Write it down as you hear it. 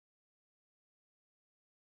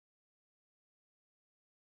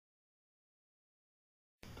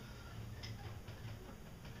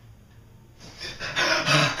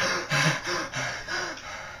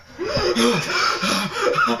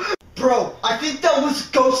Bro, I think that was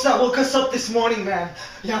ghosts that woke us up this morning, man.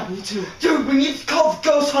 Yeah, me too. Dude, we need to call the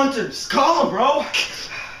ghost hunters. Call them, bro.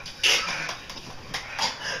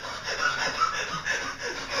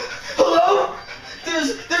 Hello? There's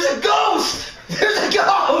a ghost! There's a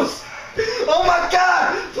ghost! Oh my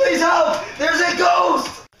god! Please help! There's a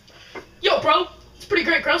ghost! Yo, bro, it's a pretty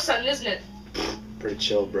great ghost hunting, isn't it? Pretty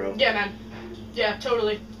chill, bro. Yeah, man. Yeah,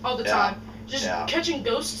 totally. All the time. Just Yeah. catching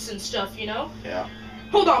ghosts and stuff, you know? Yeah.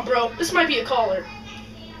 Hold on, bro. This might be a caller.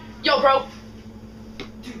 Yo, bro.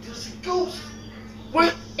 Dude, there's a ghost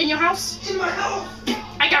What? In your house? in my house!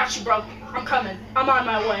 I got you, bro. I'm coming. I'm on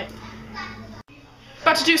my way.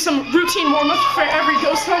 About to do some routine warm-up for every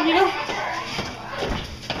ghost hunt, you know?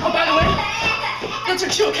 Oh, by the way, that's our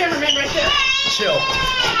chill cameraman right there. Chill.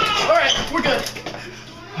 Alright, we're good.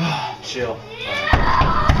 Chill.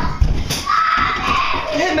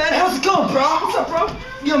 Hey man, how's it going, bro? What's up, bro?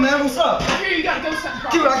 Yo man, what's up? I hear you got a ghost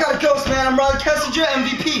hunt Dude, problem. I got a ghost, man. I'm Riley Kessinger,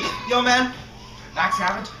 MVP. Yo man. Max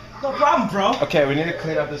Savage? No problem, bro. Okay, we need to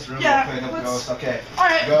clean up this room. Yeah, Clean up let's- ghost. Okay.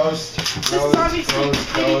 Alright. Ghost. This is obviously,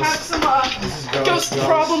 maybe have some This is ghost, ghost ghost,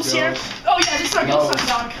 problems ghost. here. Oh yeah, this is our ghost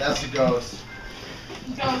hunt dog. That's a ghost.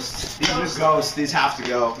 Ghost. These are ghosts. These have to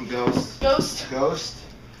go. Ghost. Ghost. Ghost.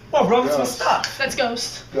 Whoa, bro, that's my Ghost. stuff. That's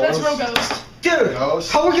ghost. Ghost. That's real ghost. Dude,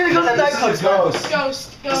 Ghost. how are we gonna go to the This nightclubs, is a ghost.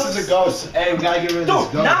 Ghost. This Ghost. is a ghost. Hey, we gotta get rid of this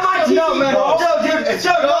Dude, ghost. not my TV, no, man. Ghost. No, dude, It's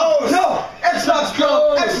no, ghost. no, Xbox, bro,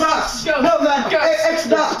 Ghost. Xbox. Ghost. No, man, Ghost.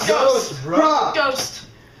 Xbox. Ghost, bro. Ghost.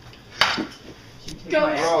 Ghost.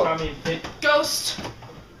 Bro, Ghost.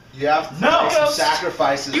 you have to No. make some Ghost.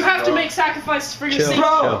 sacrifices. You have to bro. make sacrifices for your Chill. safety.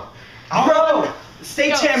 Bro, bro, State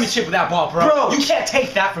Ghost. championship with that ball, bro. Bro. You can't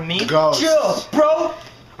take that from me. Ghost. chill, bro,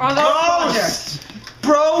 On the ghost,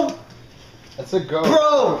 bro, That's a ghost.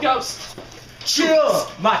 bro, Ghost. chill.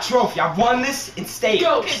 My trophy. I won this in state.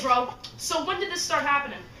 Ghost. Okay, bro. So when did this start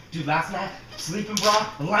happening? Dude, last night, sleeping, bro,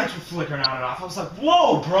 the lights were flickering on and off. I was like,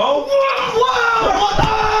 whoa, bro.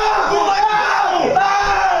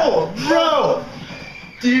 Whoa! Bro!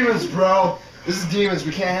 Demons, bro. This is demons.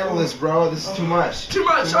 We can't handle this, bro. This is too much. Too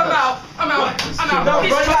much. I'm out. I'm out. I'm out. No,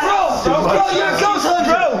 He's bro, trapped. Bro, you're a ghost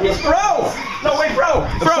hunter. Bro. No, wait, bro.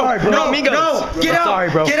 Bro, no, amigos. No, get out. Sorry,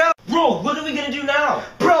 bro. Get out. Bro, what are we gonna do now?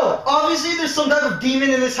 Bro, obviously there's some type of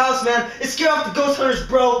demon in this house, man. It's scared off the ghost hunters,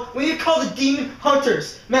 bro. We need to call the demon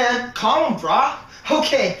hunters, man. Call him, bro.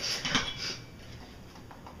 Okay.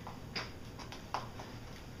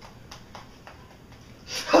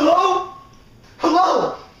 Hello?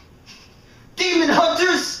 Hello? Demon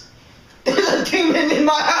hunters? There's a demon in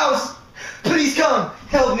my house. Please come,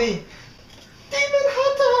 help me. Demon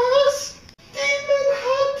hunters. Demon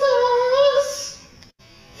hunters.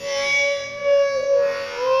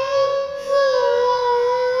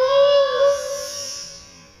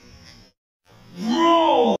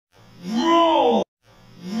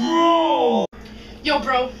 Yo,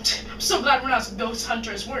 bro. I'm so glad we're not ghost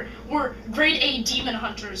hunters. We're grade A demon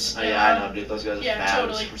hunters. Oh, yeah, I know, dude. Those guys are Yeah, fads.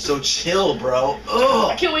 totally. We're so chill, bro.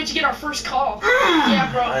 I Ugh. can't wait to get our first call.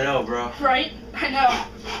 Yeah, bro. I know, bro. Right? I know.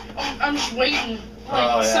 I'm just waiting,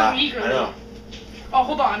 like, Oh, so yeah, eagerly. I know. Oh,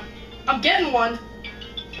 hold on. I'm getting one.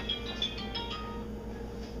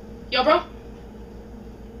 Yo, bro?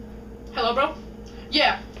 Hello, bro?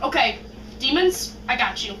 Yeah, okay. Demons, I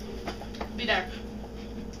got you. Be there.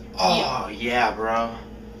 Oh, yeah, bro.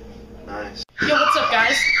 Nice. Yo, what's up,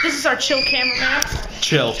 guys? This is our chill cameraman.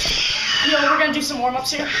 Chill. Yo, we're gonna do some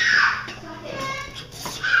warm-ups here.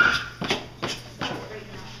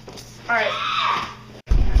 Alright.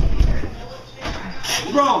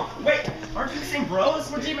 Bro, wait. Aren't you the same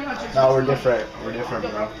bros? We're demon hunters. No, we're different. We're different,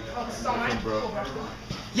 bro. Oh, this is all mine? Bro. Cool, bro.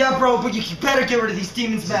 Yeah, bro, but you better get rid of these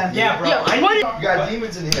demons, man. Yeah, bro. Yo, I what? You got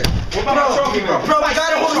demons in here. What about my trophy, bro? Bro, we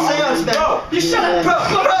gotta hold a seance, man. Bro, You shut up,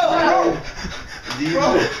 Bro,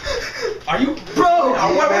 Demon. are you? bro,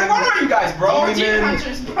 What are you guys, bro? We're demon Demon.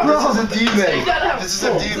 hunters, bro. This is a demon. Take that out. This is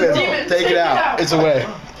a It's demon. demon. Take it out. It's away.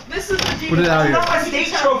 This is the demon. Put it out hunter. That's my state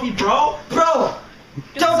trophy, bro. bro.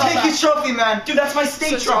 Get Don't this all take back. his trophy, man. Dude, that's my So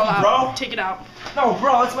state it's all trophy, out. bro. Take it out. No,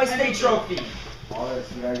 bro, that's my state trophy.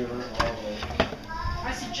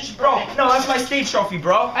 I see just Bro, burning. no, that's my state trophy,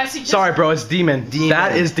 bro. I see just Sorry, bro, it's demon.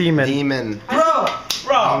 That is demon. Demon. Bro,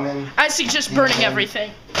 Bro. Demon. I see just burning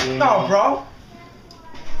everything. No, bro.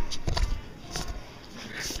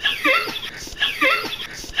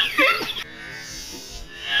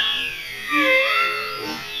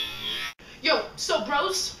 Yo, so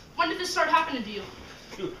bros, when did this start happening to you?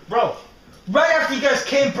 Dude, bro. right after you guys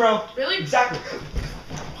came, bro. Really? Exactly.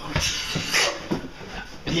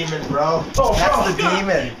 Demon, bro. Oh, That's bro. the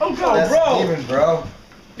demon. Oh, bro, That's bro. the demon, bro.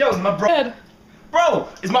 Yo, my bro. Dead. Bro,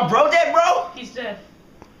 is my bro dead, bro? He's dead.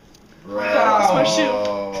 Bro. I lost my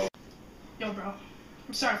shoe. Yo, bro.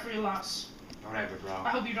 I'm sorry for your loss. Whatever, bro. I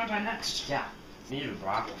hope you don't die next. Yeah, me too,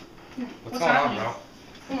 bro. What's going happening? on, bro?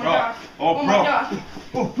 Oh my Bro. god. Oh, my bro. god.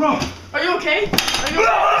 Oh, bro. Are you okay? Are you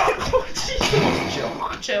okay? Oh,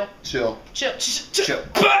 jeez. Chill. Chill. Chill. Chill. Chill.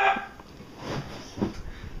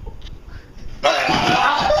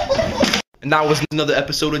 And that was another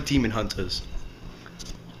episode of Demon Hunters.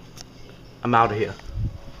 I'm out of here.